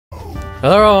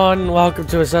Hello everyone, welcome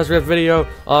to a Sasriff video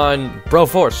on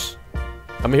BROFORCE.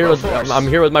 I'm here with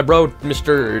my bro,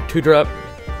 Mr. Tutor,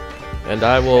 and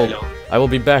I will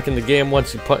be back in the game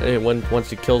once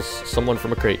he kills someone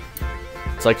from a crate.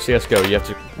 It's like CS:GO, you have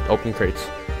to open crates.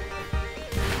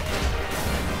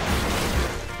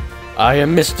 I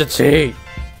am Mr. T.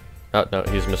 Oh no,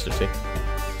 he's Mr. T.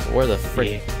 Where the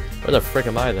frick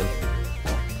am I then?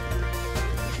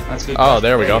 That's good. Oh,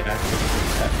 there we go.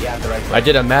 Yeah, the right way. I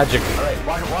did a magic.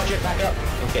 Alright, watch it, back up.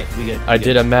 Okay, we good. I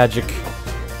did a magic.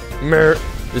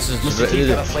 This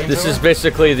is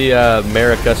basically the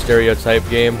America stereotype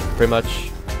game, pretty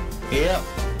much. Yep.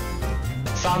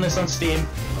 Found this on Steam.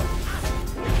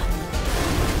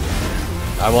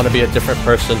 I want to be a different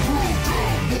person.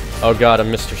 Oh god,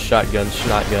 I'm Mr. Shotgun.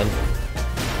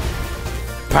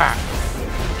 Pa!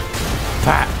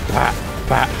 Pa! Pa!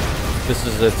 Pa! This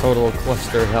is a total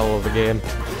cluster hell of a game.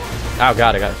 Oh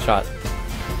god, I got shot.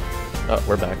 Oh,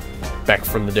 we're back. Back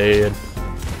from the dead.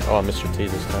 Oh, I'm Mr. T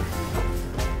this time.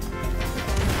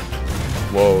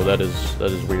 Whoa, that is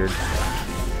weird.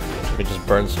 We just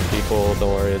burn some people,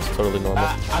 don't worry, it's totally normal.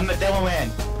 I'm the demo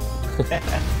man.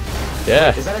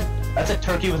 Yeah. Wait, that's a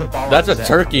turkey with a bomb. That's a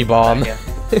turkey bomb.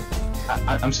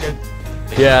 I'm scared.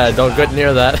 Yeah, don't get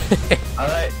near that.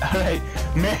 Alright.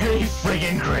 Merry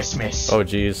friggin' Christmas. Oh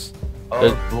jeez.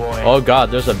 Oh boy. Oh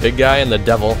god, there's a big guy and the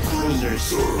devil. Losers.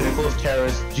 Pinnacle of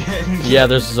terrorists. Yeah,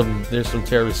 there's some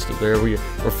terrorists there. We're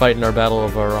fighting our battle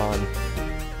of Iran.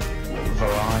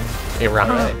 Iran.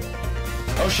 Right.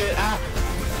 Oh shit! Ah.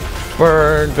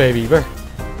 Burn, baby, burn.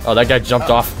 Oh, that guy jumped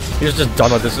off. He was just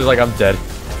done with this. He's like, I'm dead.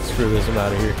 Screw this, I'm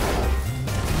out of here.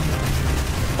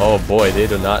 Oh boy, they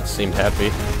do not seem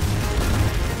happy.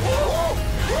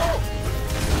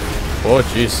 Oh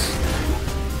jeez.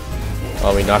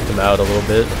 Oh, we knocked him out a little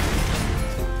bit.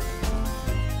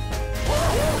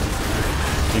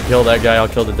 You kill that guy, I'll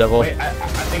kill the devil. Wait, I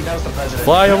think that was the president.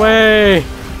 Fly away!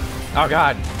 Oh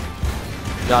god.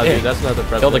 No, dude, that's not the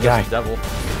president. Kill the guy. The devil.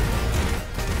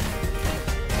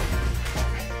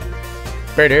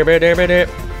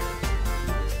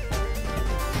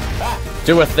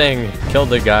 Do a thing. Kill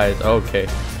the guy. Okay.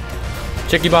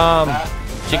 Chicky bomb.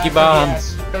 Chicky bomb.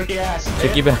 Turkey ass.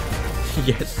 Chicky bomb.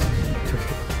 Yes.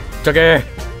 Turkey.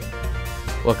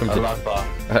 Welcome to.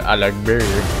 I like beer.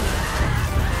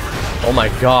 Oh my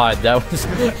god, that was.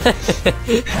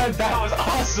 That was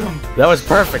awesome. That was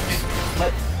perfect.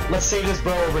 Let's save this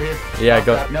bro over here. Yeah, oh,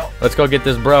 go. Crap, no. Let's go get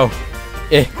this bro.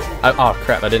 Oh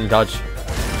crap! I didn't dodge.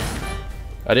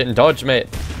 I didn't dodge, mate.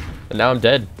 And now I'm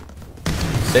dead.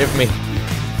 Save me.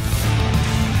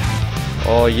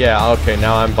 Oh yeah. Okay,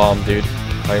 now I'm bomb, dude.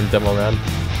 I am Demo Man.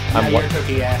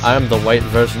 I'm the white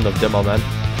version of Demo Man.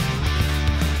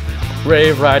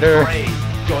 Rave Rider. Ray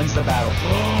joins the battle.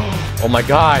 Oh my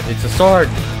god, it's a sword.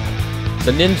 It's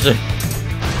a ninja.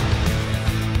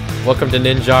 Welcome to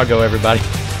Ninjago, everybody.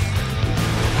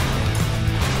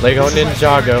 Lego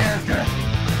Ninjago.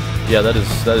 Yeah, that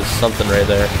is something right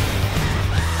there.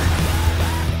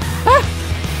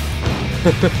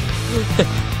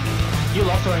 You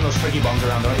love throwing those turkey bombs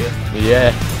around, don't you?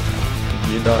 Yeah.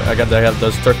 You know, I gotta have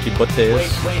those turkey buttes.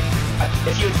 Wait.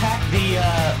 If you attack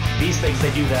these things,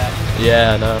 they do that.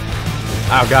 Yeah, I know.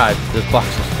 Oh god, this box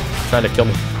is trying to kill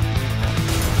me.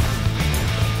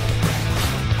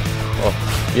 Oh,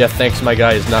 yeah, thanks, my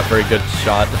guy is not very good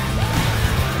shot.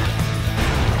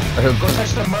 Go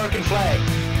touch the American flag.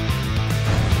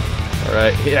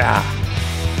 Alright, yeah.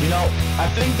 You know, I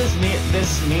think this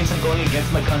means I'm going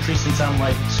against my country since I'm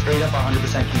like straight up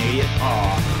 100% Canadian.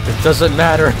 Aww. It doesn't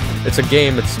matter. It's a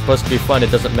game. It's supposed to be fun.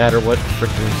 It doesn't matter what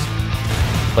frickin'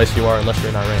 place you are unless you're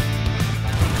in Iran.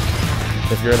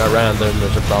 If you're in Iran, then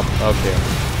there's a problem. Okay.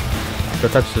 Go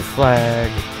touch the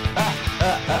flag.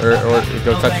 Or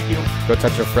go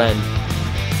touch your friend.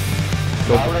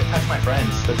 Why would I touch my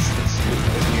friends? That's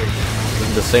weird. This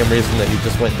is the same reason that you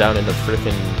just went down in the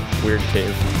freaking weird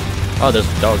cave. Oh, there's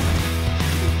a dog.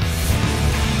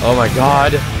 Oh my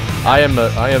god. I am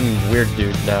weird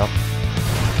dude now.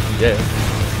 Yeah.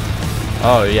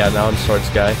 Oh yeah, now I'm Swords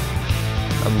guy.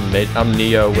 I'm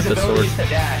Neo with the sword.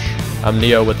 I'm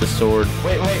Neo with the sword.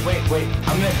 Wait. I'm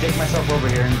gonna dig myself over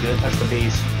here and touch the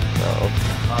base. Uh-oh.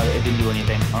 It didn't do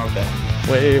anything. Oh, okay.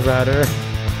 Wave Rider.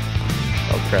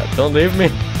 Oh crap, don't leave me.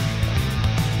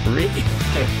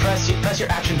 Okay, press your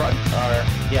action button. Or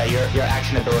yeah, your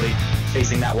action ability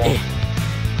facing that wall.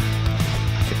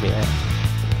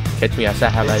 Catch me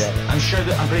outside. How about that?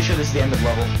 I'm pretty sure this is the end of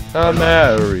level.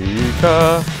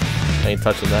 America. I ain't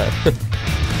touching that.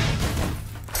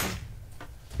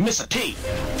 Mr. T.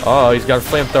 Oh, he's got a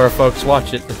flamethrower, folks.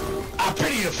 Watch it. I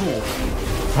pity the fool.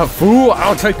 A fool?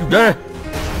 I'll take you there.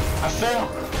 I fell.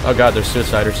 Oh god, they're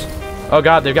suiciders. Oh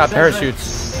god, they've got parachutes.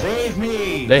 Save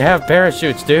me. They have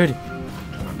parachutes, dude.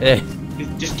 Eh.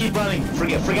 Just keep running.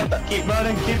 Forget that. Keep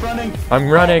running. Keep running. I'm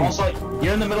running. Also,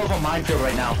 you're in the middle of a minefield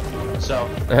right now. So.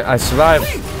 I survived.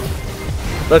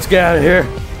 Let's get out of here.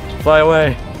 Fly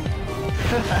away.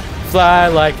 Fly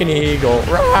like an eagle.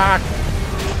 Rock.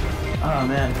 Oh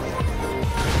man.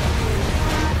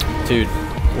 Dude,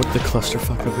 what the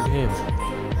clusterfuck of a game.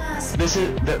 This is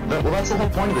well. That's the whole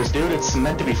point of this, dude. It's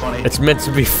meant to be funny. It's meant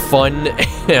to be fun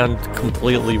and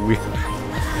completely weird.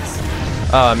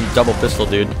 I'm double pistol,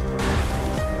 dude.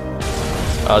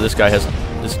 Oh, this guy has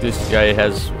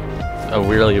a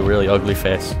really ugly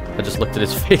face. I just looked at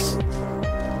his face.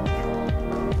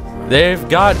 They've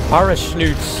got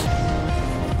parachutes.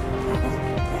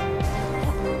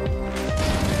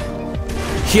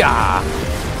 Yeah.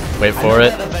 Wait for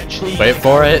it. Wait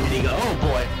for it. Oh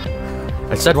boy.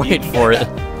 I said wait for it.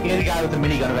 You get a guy with a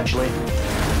minigun eventually.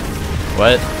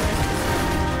 What?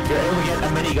 You're able to get a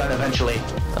minigun eventually.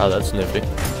 Oh, that's nifty.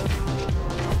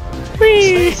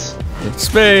 Whee! Space.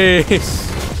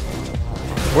 Space!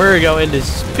 We're going to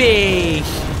space!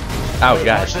 Oh, Wait,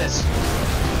 God. watch this.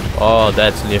 Oh,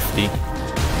 that's nifty.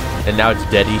 And now it's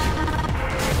deady.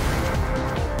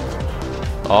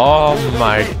 Oh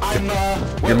my.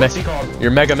 What's he called?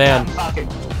 You're Mega Man. Captain Falcon.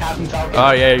 Captain Falcon.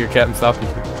 Oh yeah, you're Captain Falcon.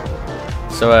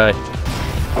 So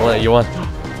you want?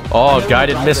 Oh,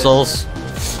 guided missiles.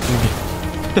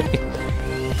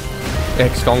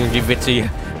 X gonna give it to you.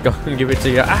 Gonna give it to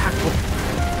you. Ah.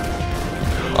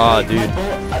 Oh, dude.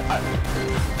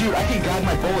 Dude, I can guide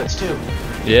my bullets too.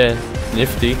 Yeah,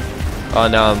 nifty. Oh,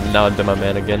 now I'm Demo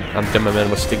Man again. I'm Demo Man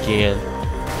with sticky hand.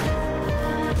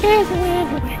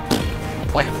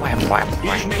 You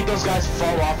just made those guys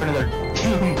fall off into their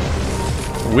tomb.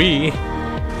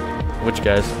 Which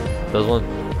guys? Those one?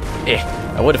 Eh.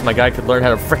 I would if my guy could learn how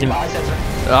to freaking.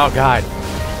 Oh God.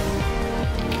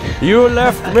 You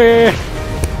left me.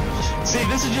 See,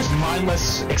 this is just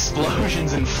mindless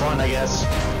explosions in front, I guess.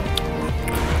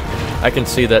 I can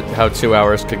see that how 2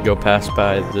 hours could go past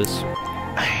by this.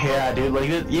 Yeah, dude. Like,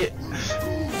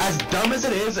 as dumb as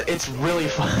it is, it's really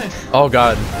fun. Oh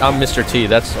God, I'm Mr. T.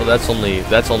 That's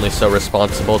only so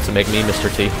responsible to make me Mr.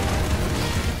 T.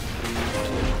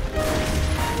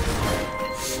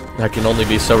 I can only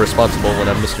be so responsible when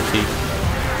I'm Mr. T.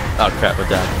 Oh crap, we're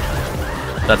dead.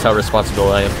 That's how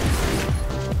responsible I am.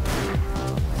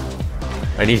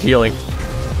 I need healing.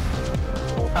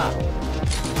 Huh.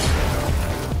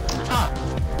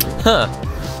 Huh.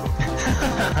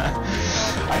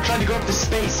 I tried to go up to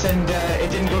space and it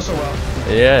didn't go so well.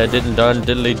 Yeah, it didn't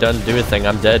diddly do a thing.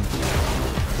 I'm dead.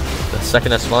 The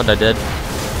second I spawned, I did.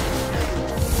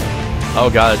 Oh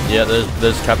God, yeah,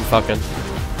 there's Captain Falcon.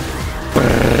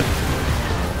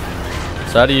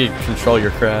 So how do you control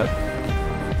your crap?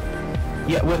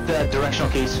 Yeah, with the directional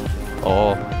keys.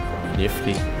 Oh,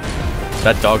 nifty.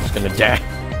 That dog's gonna die.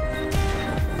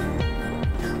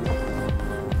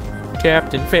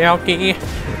 Captain Falcon.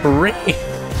 Hooray.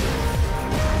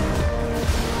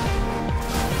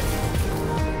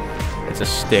 It's a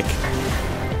stick.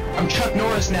 I'm Chuck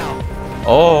Norris now.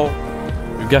 Oh,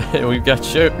 we've got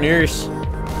Chuck Norris.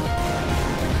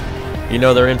 You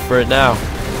know they're in for it now.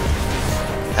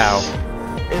 Ow.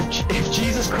 If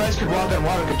Jesus Christ could walk on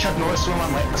water, could Chuck Norris swim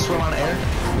on air?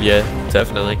 Yeah,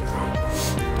 definitely.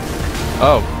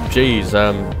 Oh, jeez,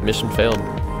 mission failed.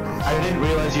 I didn't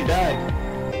realize you died.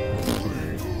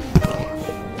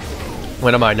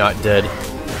 When am I not dead?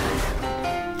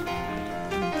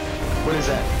 What is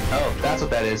that? Oh, that's what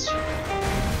that is.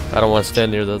 I don't want to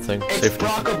stand near that thing. It's Safety.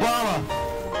 Barack Obama.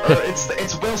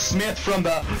 It's Will Smith from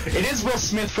the. It is Will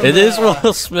Smith from. It is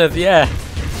Will Smith, yeah.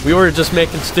 We were just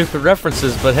making stupid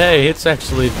references, but hey, it's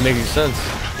actually making sense.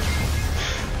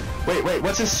 Wait,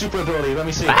 what's his super ability? Let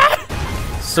me see.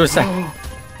 Suicide.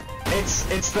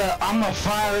 It's the I'm a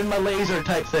fire in my laser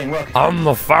type thing. Look. I'm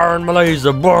a fire in my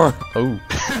laser, boy. Oh.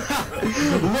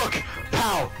 Look,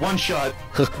 pow, one shot.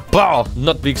 Pow!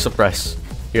 Not big surprise.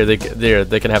 Here, they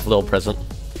can have a little present.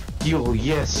 You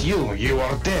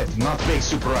are dead. Not big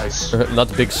surprise.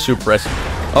 Not big surprise.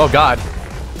 Oh God,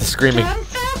 the screaming.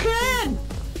 Falcon!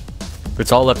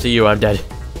 It's all up to you. I'm dead.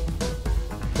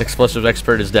 Explosive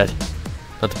expert is dead.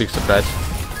 Not the big surprise.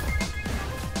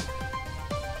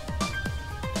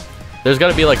 There's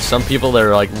gotta be like some people that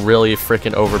are like really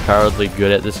freaking overpoweredly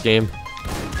good at this game.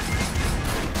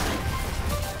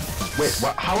 Wait,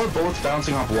 how are bullets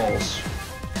bouncing off walls?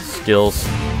 Skills.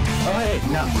 Oh hey,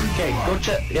 no, okay, go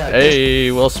check. Yeah. Hey,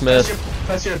 Will Smith.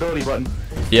 Press your ability button.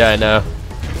 Yeah, I know.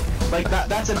 Like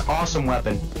that's an awesome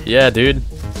weapon. Yeah, dude.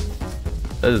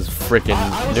 That is freaking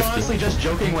I was nifty. honestly just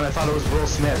joking when I thought it was Will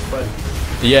Smith, but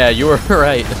Yeah, you were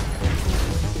right.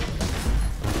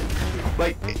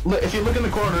 like, if you look in the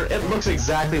corner, it looks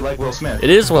exactly like Will Smith. It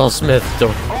is Will Smith,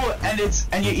 though. Oh,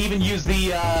 and you even use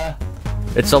the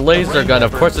It's a laser gun.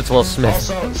 Of course, it's Will Smith.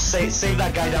 Also, save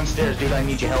that guy downstairs, dude. I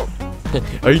need your help.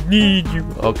 I need you.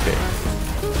 Okay.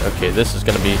 Okay, this is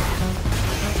gonna be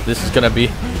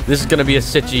a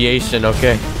situation,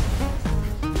 okay?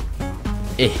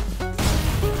 Eh.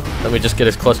 Let me just get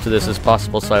as close to this as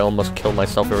possible so I almost kill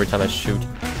myself every time I shoot.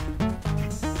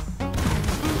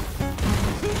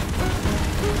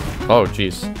 Oh,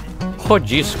 jeez. Oh,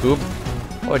 jeez, Scoob.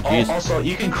 Oh, jeez. Also,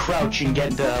 you can crouch and get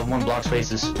into 1 block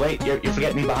spaces. Wait, you're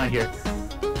forgetting me behind here.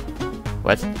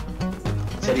 What?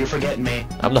 Said you're forgetting me.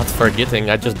 I'm not forgetting,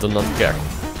 I just do not care.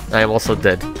 I am also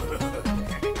dead.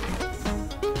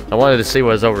 I wanted to see what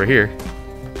was over here.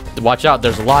 Watch out,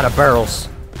 there's a lot of barrels.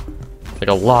 Like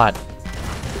a lot.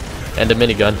 And a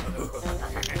minigun.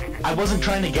 I wasn't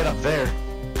trying to get up there.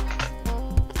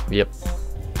 Yep.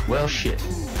 Well, shit.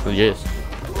 Yes.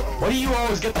 Why do you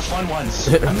always get the fun ones?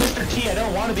 I'm Mr. T, I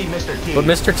don't want to be Mr. T. But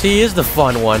Mr. T is the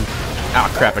fun one. Ah,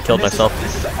 crap, I killed myself.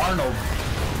 This is Arnold.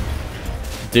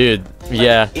 Dude,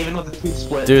 yeah. Even with the teeth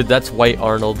split. Dude, that's white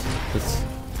Arnold.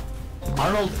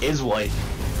 Arnold is white.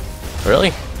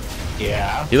 Really?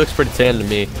 Yeah. He looks pretty tan to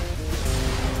me.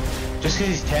 Just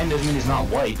because he's 10 doesn't mean he's not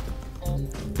white.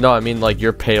 No, I mean like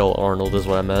you're pale Arnold is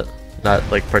what I meant. Not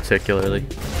like particularly.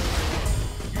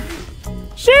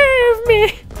 Save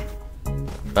me!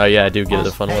 Oh yeah, I do get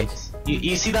the fun ones.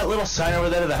 You see that little sign over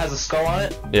there that has a skull on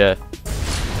it? Yeah.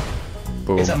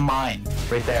 Boom. It's a mine,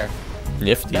 right there.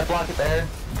 Nifty. That block it there,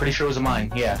 pretty sure it was a mine.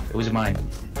 Yeah, it was a mine.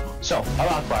 So,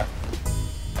 Allah Akbar.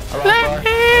 Allah Akbar.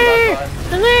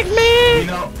 You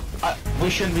know, we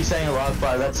shouldn't be saying Allah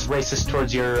Akbar. That's racist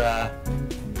towards your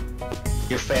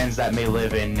fans that may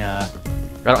live in, I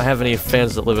don't have any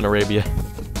fans that live in Arabia.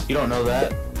 You don't know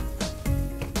that?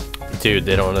 Dude,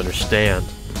 they don't understand.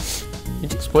 You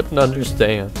just wouldn't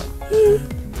understand.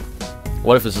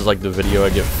 What if this is like the video I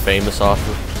get famous off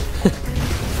of?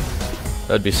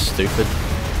 That'd be stupid.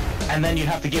 And then you'd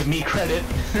have to give me credit.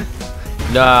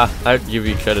 Nah, I'd give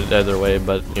you credit either way,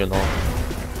 but you know.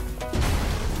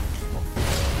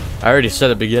 I already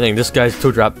said at the beginning, this guy's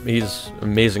 2-drop, he's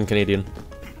amazing Canadian.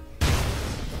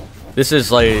 This is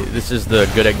the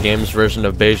good at games version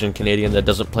of Bayesian Canadian that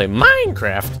doesn't play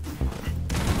Minecraft.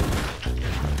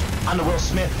 I'm the Will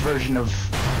Smith version of...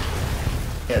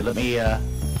 Here, let me,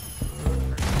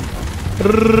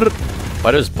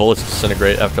 Why does bullets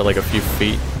disintegrate after like a few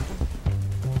feet?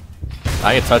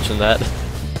 I ain't touching that.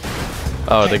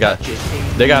 Oh, they got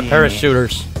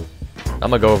parachuters. I'm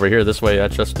gonna go over here this way. I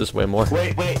trust this way more.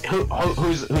 Wait,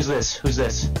 who's this? Who's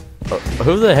this?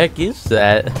 Who the heck is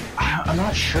that? I'm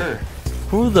not sure.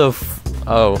 Who the f...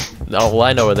 Oh. No, well,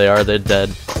 I know where they are. They're dead.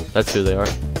 That's who they are.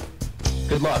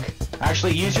 Good luck.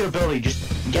 Actually, use your ability. Just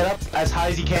get up as high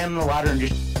as you can on the ladder and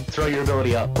just throw your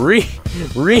ability up. I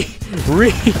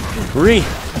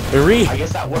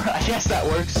guess that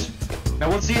works. Now,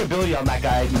 what's the ability on that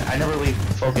guy? I never really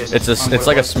focused. It's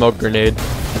like a smoke grenade.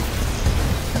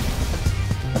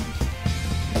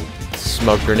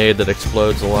 Smoke grenade that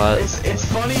explodes a lot. It's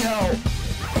funny how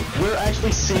we're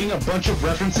actually seeing a bunch of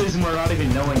references and we're not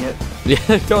even knowing it. Yeah,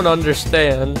 I don't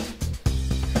understand.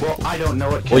 Well, I don't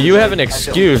know it. Well, you have an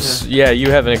excuse. Yeah, you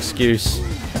have an excuse.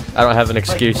 I don't have an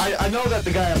excuse. Like, I know that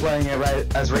the guy I'm playing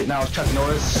as right now is Chuck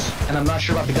Norris, and I'm not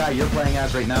sure about the guy you're playing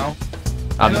as right now.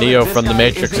 I'm Neo from the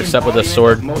Matrix, except with a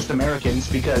sword. Most Americans,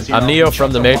 because I'm Neo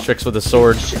from the Matrix with a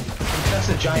sword. That's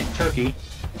a giant turkey.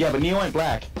 Yeah, but Neo ain't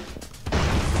black.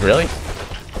 Really?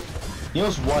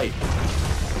 Neo's white.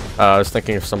 I was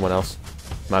thinking of someone else.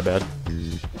 My bad.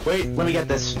 Wait, let me get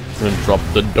this. And drop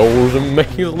the doors and make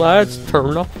the lights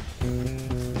turn off.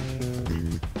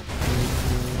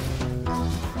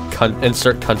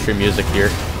 Insert country music here.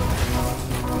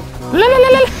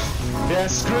 Yeah,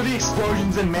 screw the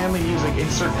explosions and manly music.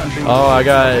 Insert country music. Oh, I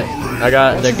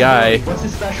got the guy. What's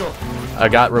his special? I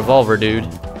got revolver, dude.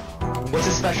 What's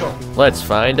his special? Let's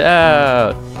find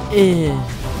out.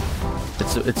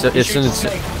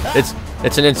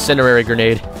 It's an incendiary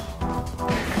grenade.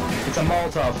 It's a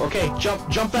Molotov. Okay,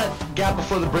 jump that gap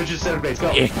before the bridge disintegrates. Go.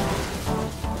 Okay,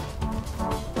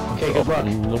 good luck.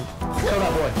 Kill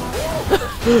that boy.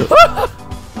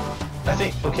 I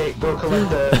think. Okay, go collect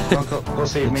the. Go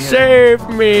save me. Save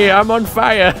me! I'm on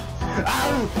fire.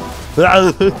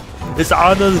 It's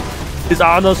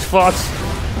Arnold's fault.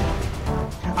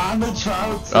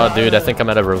 Oh, dude, I think I'm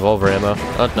out of revolver ammo.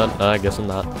 Oh, no, I guess I'm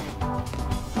not.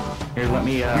 Here, let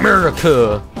me.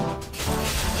 America.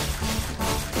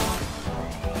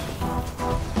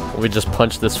 We just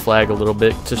punch this flag a little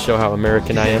bit to show how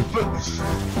American I am.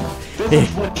 This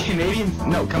is what Canadians.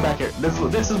 No, come back here.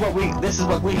 This is what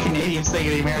we Canadians think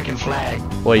of the American flag.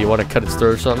 What, you want to cut its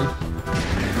throat or something?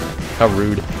 How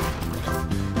rude.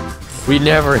 We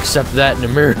never accept that in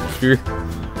America.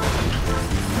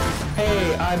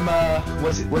 Hey, I'm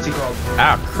what's he called?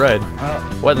 Ah, crud.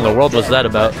 What in the world was that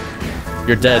about?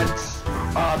 You're dead.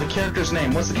 The character's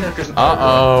name. What's the character's name?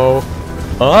 Uh-oh.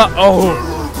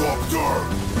 Uh-oh.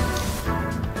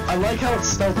 I like how it's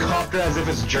spelled copter as if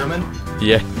it's German.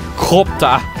 Yeah.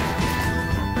 Copter.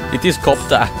 It is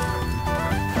copter.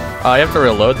 I have to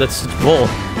reload. That's bull.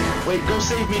 Wait, go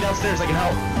save me downstairs. I can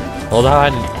help. Hold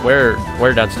on.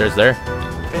 Where downstairs? There?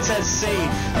 It says save.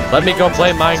 Let me go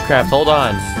play Minecraft. Hold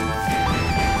on.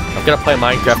 I'm gonna play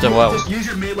Minecraft and well. Just use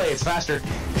your melee. It's faster.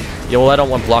 Yeah, well, I don't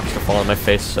want blocks to fall on my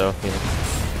face, so, you know.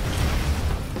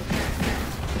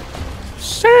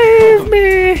 Save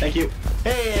me! Thank you.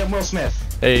 Hey, I'm Will Smith.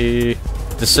 Hey,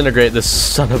 disintegrate this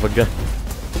son of a gun.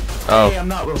 Oh. Hey, I'm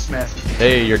not Will Smith.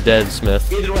 Hey, you're dead,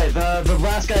 Smith. Either way, the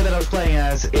last guy that I was playing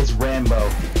as is Rambo.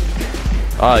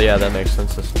 Oh, yeah, that makes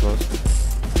sense, I suppose.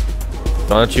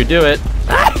 Don't you do it.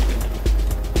 Ah!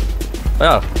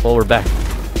 Oh, well, we're back.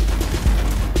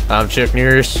 I'm Chuck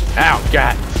Norris. Ow,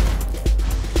 God.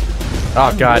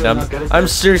 Oh, God, I'm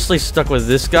seriously stuck with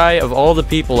this guy of all the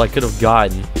people I could have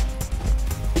gotten.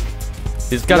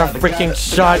 He's got a freaking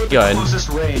shotgun. Closest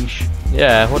range.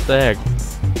 Yeah, what the heck?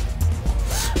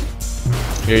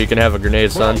 Here, you can have a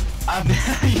grenade, son.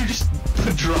 You just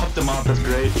dropped him off. That's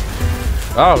great.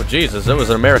 Oh, Jesus, it was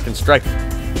an American strike.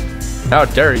 How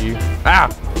dare you? Ah!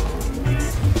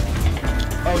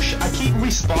 Oh, I keep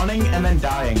respawning and then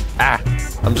dying. Ah!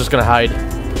 I'm just gonna hide.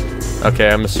 Okay,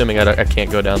 I'm assuming I can't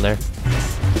go down there.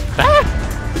 Ah!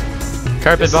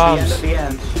 Carpet bombs. This is the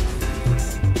end.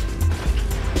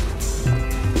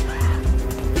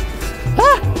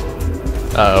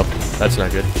 Uh-oh, that's not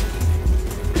good.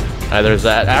 There's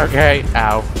that. Okay,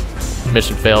 ow.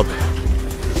 Mission failed.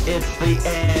 It's the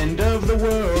end of the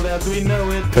world as we know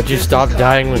it. Could you stop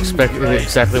dying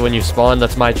exactly when you spawn?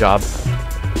 That's my job.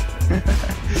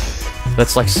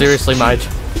 That's like seriously my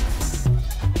job.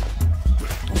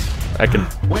 I can...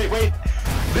 Wait.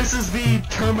 This is the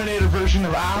Terminator version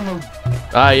of Arnold.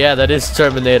 Ah, yeah, that is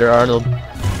Terminator Arnold.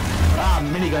 Ah,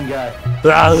 minigun guy.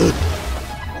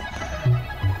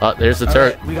 Oh, there's the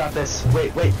turret. Right, we got this.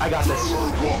 Wait, I got this.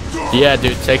 Yeah,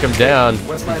 dude, take him down.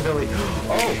 What's my ability?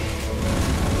 Oh!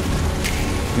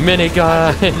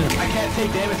 Minigun! I can't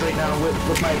take damage right now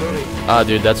with my ability. Ah,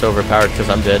 dude, that's overpowered because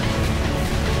I'm dead.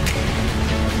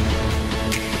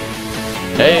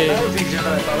 Hey! That was easier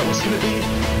than I thought it was gonna be.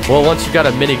 Well, once you got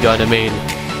a minigun, I mean...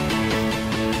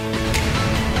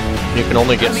 You can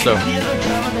only get so...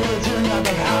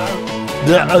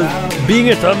 being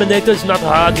a Terminator is not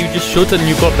hard, you just shoot and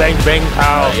you go bang bang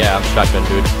pow. Yeah, I'm shotgun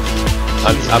dude.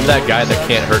 I'm that guy that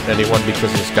can't hurt anyone because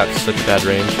he's got such bad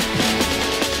range.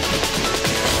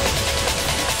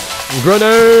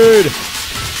 Grenade!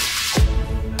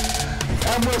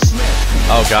 I'm Will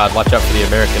Smith. Oh god, watch out for the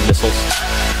American missiles.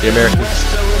 The American... West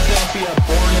Philadelphia,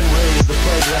 born and raised, the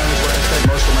playground is where I spent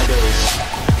most of my days.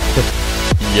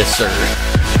 Yes sir.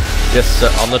 Yes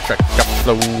sir, on the track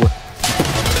flow.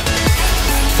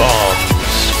 Bombs.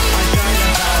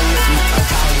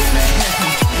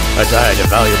 I died a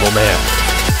valuable man.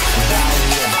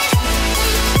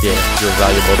 Yeah, you're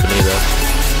valuable to me though.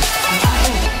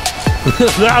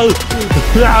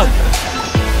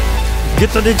 Get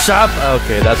to the shop!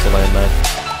 Okay, that's a landmine.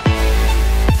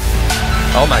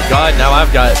 Oh my god, now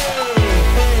I've got...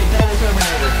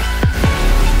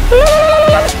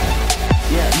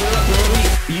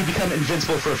 You become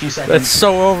invincible for a few seconds. That's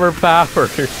so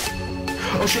overpowered.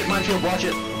 Oh shit, minefield, watch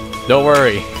it. Don't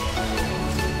worry.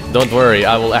 Don't worry,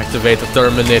 I will activate the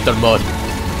Terminator mode.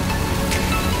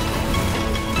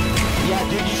 Yeah,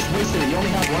 dude, you just wasted it. You only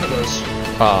have one of those.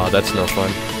 Oh, that's no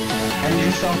fun. And you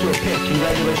just fell into a pit.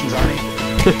 Congratulations, Arnie.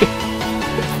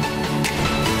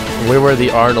 We were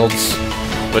the Arnolds,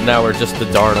 but now we're just the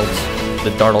Darnolds.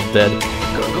 The Darnold dead.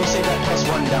 Go save that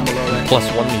 +1 down below there.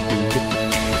 +1 me, dude.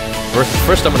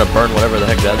 First I'm gonna burn whatever the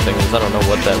heck that thing is. I don't know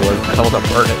what that was. I wanna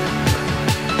burn it.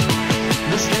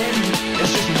 This game is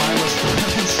just mindless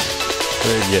violence.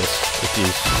 Yes, it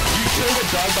is. You killed a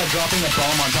dog by dropping a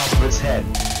bomb on top of its head.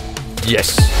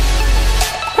 Yes.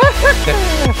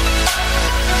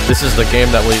 This is the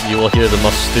game that you will hear the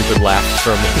most stupid laughs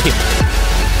from me.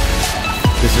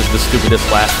 This is the stupidest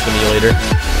laugh simulator.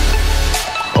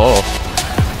 Oh.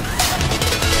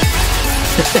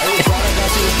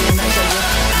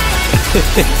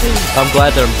 I'm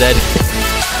glad that I'm dead.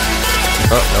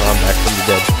 Oh, no, I'm back from the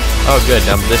dead. Oh, good,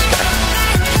 I'm this guy.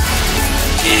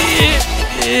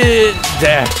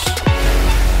 Dash.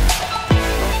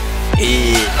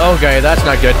 Okay, that's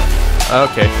not good.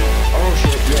 Okay. Oh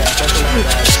shit, yeah, that's a lot of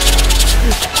that.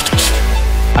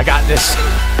 I got this.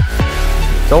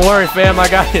 Don't worry, fam, I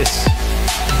got this.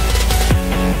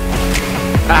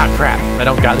 Ah, crap. I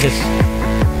don't got this.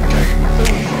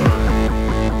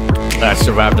 I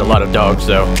survived a lot of dogs,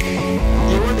 though.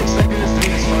 You weren't expecting this to be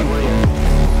this fun, were you?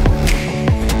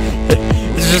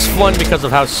 It's just fun because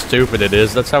of how stupid it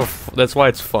is. That's why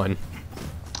it's fun.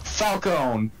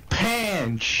 Falcon,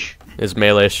 Punch. His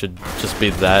melee should just be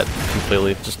that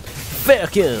completely. Just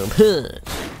Falcon Punch.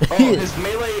 Oh, his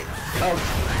melee. Oh,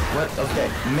 what? Okay,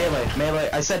 melee.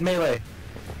 I said melee.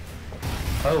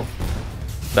 Oh.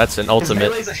 That's an His ultimate.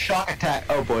 melee's a shock attack.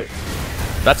 Oh boy.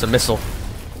 That's a missile.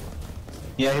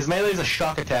 Yeah, his melee's a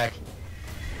shock attack.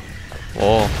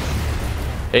 Oh.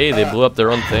 Hey, they blew up their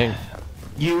own thing.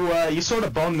 You sort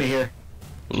of boned me here.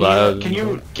 Can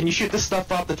you shoot this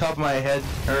stuff off the top of my head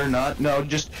or not? No,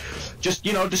 just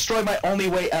destroy my only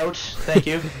way out. Thank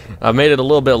you. I made it a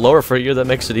little bit lower for you. That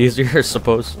makes it easier, I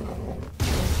suppose.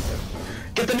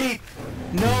 Get the meat.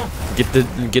 No.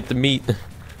 Get the meat.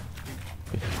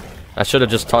 I should have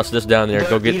just tossed this down there.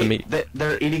 Go get the meat.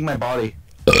 They're eating my body.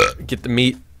 Get the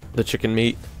meat. The chicken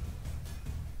meat.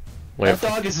 Wait. That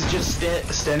dog is just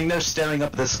standing there staring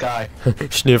up at the sky.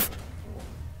 Sniff.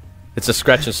 It's a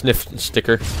scratch and sniff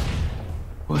sticker.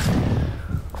 What?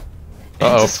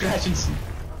 Uh-oh. It's a scratch and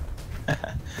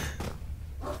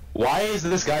Why is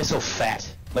this guy so fat?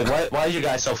 Like, why is your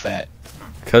guy so fat?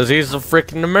 Cause he's a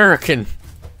freaking American.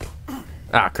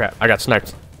 Ah, crap. I got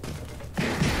sniped.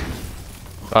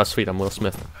 Oh, sweet. I'm Will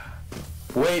Smith.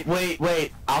 Wait.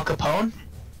 Al Capone?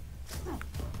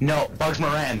 No, Bugs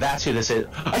Moran. That's who this is.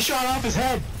 I shot off his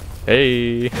head.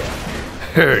 Hey.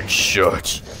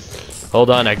 Headshot. Hold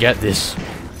on, I get this.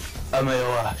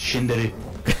 Amayoa Shinderi.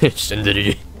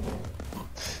 Shinderi.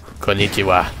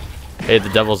 Konnichiwa. Hey, the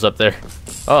devil's up there.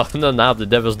 Oh, no, now the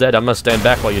devil's dead. I'm gonna stand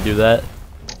back while you do that.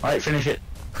 Alright, finish it.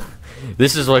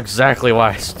 This is exactly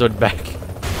why I stood back.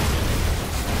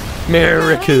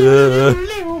 America!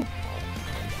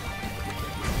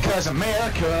 Cause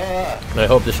America! I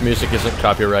hope this music isn't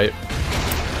copyright.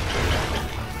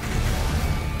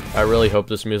 I really hope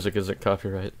this music isn't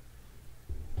copyright.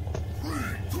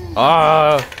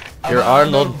 Ah! You're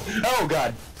Arnold. Oh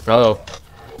god. Oh.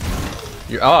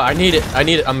 I need it.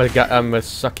 I'm a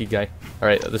sucky guy.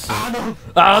 Alright, this is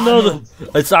Arnold.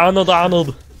 It's Arnold.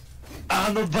 Arnold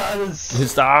Brothers.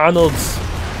 It's the Arnolds.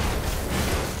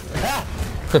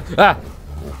 Ah!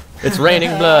 It's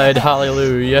raining blood.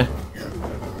 Hallelujah.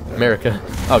 America.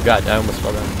 Oh god, I almost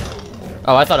fell down.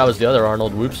 Oh, I thought I was the other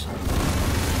Arnold. Whoops.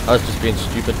 I was just being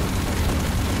stupid.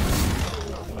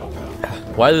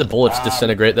 Why do the bullets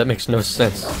disintegrate? That makes no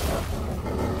sense.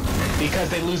 Because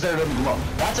they lose their...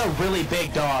 That's a really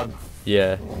big dog.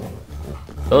 Yeah.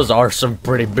 Those are some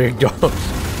pretty big dogs.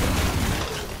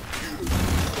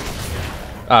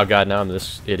 Oh god, now I'm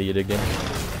this idiot again.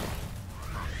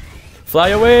 Fly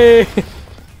away!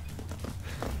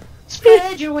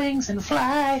 Spread your wings and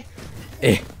fly.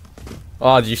 Eh.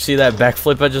 Oh, did you see that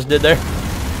backflip I just did there?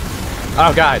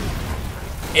 Oh god.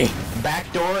 Eh.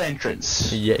 Backdoor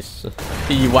entrance. Yes.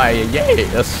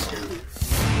 Yes.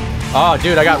 Oh,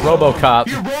 dude, I got RoboCop.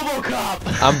 You're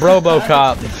RoboCop. I'm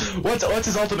RoboCop. What's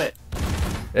his ultimate?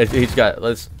 He's got.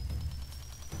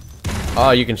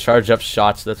 Oh, you can charge up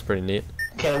shots. That's pretty neat.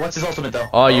 Okay, what's his ultimate though?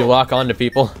 Oh, you lock on to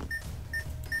people.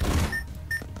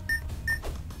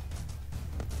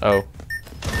 Oh.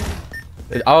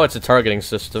 Oh, it's a targeting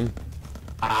system.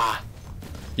 Ah.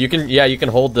 You can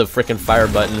hold the frickin' fire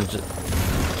button. And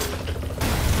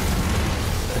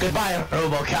Goodbye,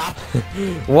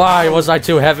 RoboCop. Why was I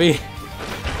too heavy?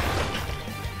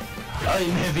 I'm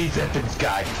heavy weapons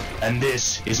guy, and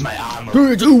this is my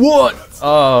armor. Do what?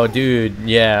 Oh, dude,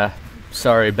 yeah.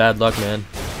 Sorry, bad luck, man.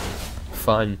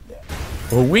 Fun.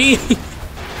 Wee.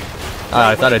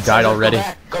 I thought I died already.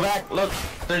 Go back. Look,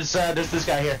 there's this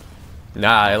guy here.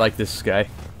 Nah, I like this guy.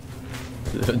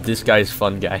 This guy's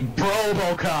fun guy.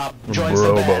 RoboCop joins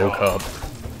the battle. RoboCop.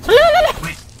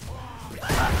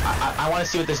 I want to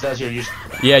see what this does here.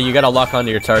 Yeah, you gotta lock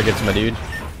onto your targets, my dude.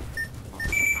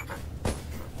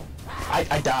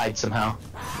 I died somehow.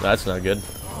 That's not good.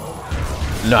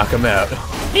 Knock him out.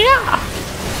 Yeah.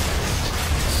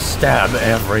 Stab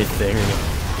everything.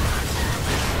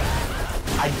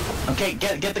 Okay,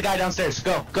 get the guy downstairs.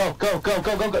 Go.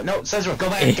 No, Cesar, go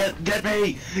back. Get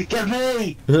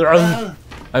me.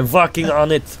 I'm fucking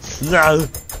on it. No.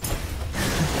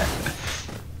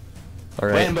 All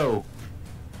right. Rambo.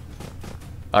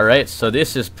 Alright, so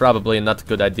this is probably not a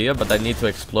good idea, but I need to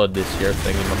explode this here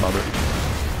thing in my mother.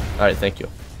 Alright, thank you.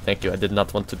 Thank you. I did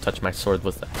not want to touch my sword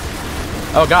with that.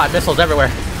 Oh god, missiles everywhere.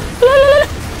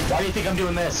 Why do you think I'm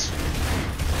doing this?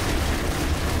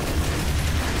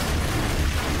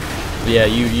 Yeah,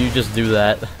 you just do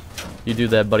that. You do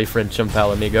that, buddy friend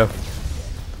Chimpal amigo.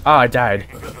 Oh, I died.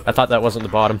 I thought that wasn't the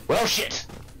bottom. Well, shit.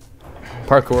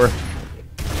 Parkour.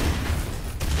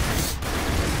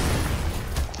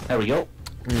 There we go.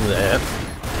 Yeah.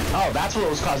 Oh, that's what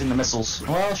was causing the missiles.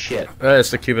 Well, shit. It's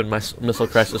the Cuban Missile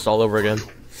Crisis all over again.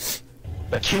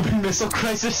 The Cuban Missile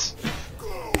Crisis?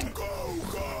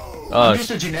 Oh,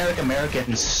 just a generic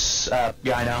Americans,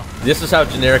 yeah, I know. this is how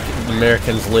generic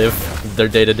Americans live their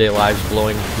day-to-day lives,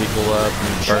 blowing people up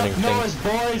and burning things.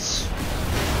 Boys.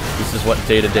 This is what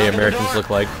day-to-day Americans look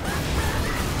like.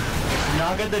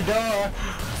 Knock at the door.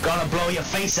 Gonna blow your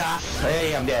face off.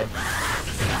 Hey, I'm dead.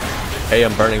 Hey,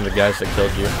 I'm burning the guys that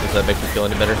killed you. Does that make you feel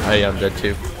any better? Hey, I'm dead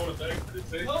too.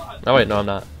 Oh wait, no, I'm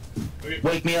not.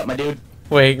 Wake me up, my dude.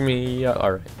 Wake me up.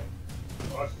 Alright.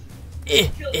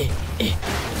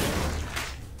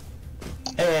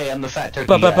 Hey, I'm the fat turkey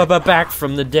guy. Back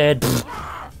from the dead.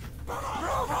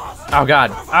 Oh god.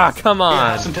 Ah, come on.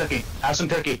 Yeah, have some turkey. Have some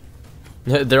turkey.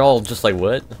 They're all just like,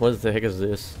 what? What the heck is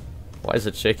this? Why is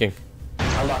it shaking?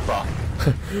 I lock ball.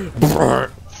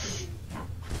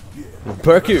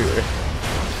 Parkour.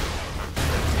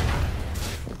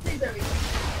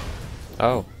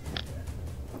 Oh.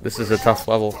 This is a tough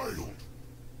level.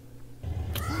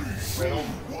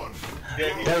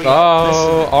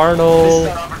 Oh, Arnold. This is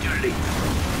our opportunity.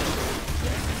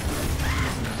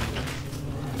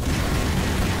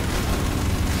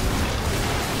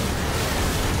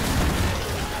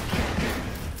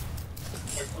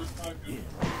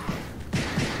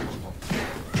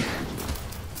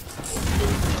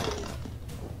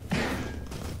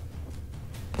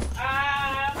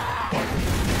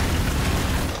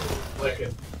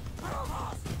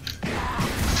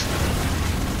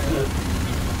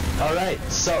 Alright,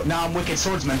 so now I'm Wicked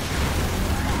Swordsman.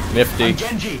 Nifty. I'm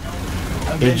Genji.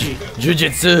 I'm Genji.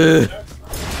 Jiu-Jitsu.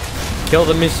 Kill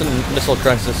the missile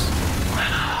crisis.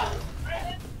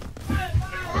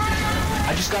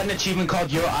 I just got an achievement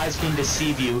called Your Eyes Can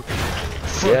Deceive You.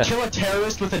 Yeah. Kill a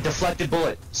terrorist with a deflected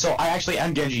bullet. So I actually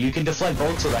am Genji. You can deflect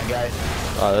bullets with that guy.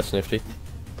 Oh, that's nifty.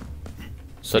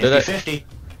 So Nifty did I? 50.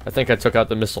 I think I took out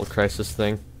the missile crisis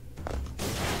thing.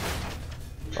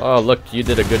 Oh, look, you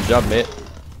did a good job, mate.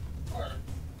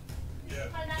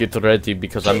 Get ready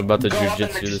because I'm about to Go up and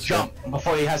jiu-jitsu just this guy. jump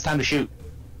before he has time to shoot.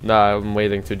 Nah, I'm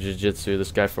waiting to jiu-jitsu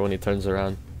this guy for when he turns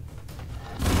around.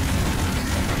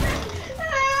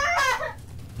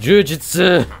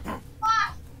 Jiu-jitsu!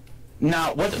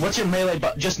 Now, what's your melee?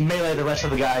 Just melee the rest of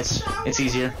the guys. It's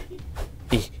easier.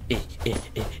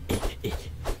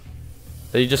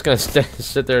 Are you just gonna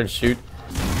sit there and shoot?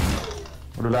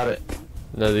 What about it?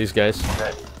 No, these guys.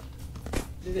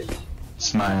 Okay.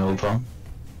 Smile, phone.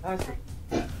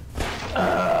 I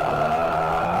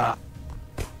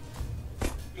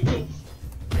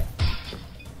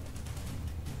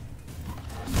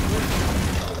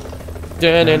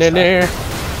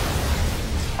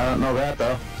don't know that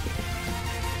though.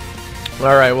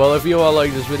 Alright, well, if you all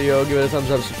like this video, give it a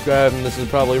thumbs up, subscribe, and this is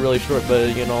probably really short, but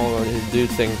you can all do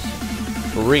things.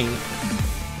 Ring.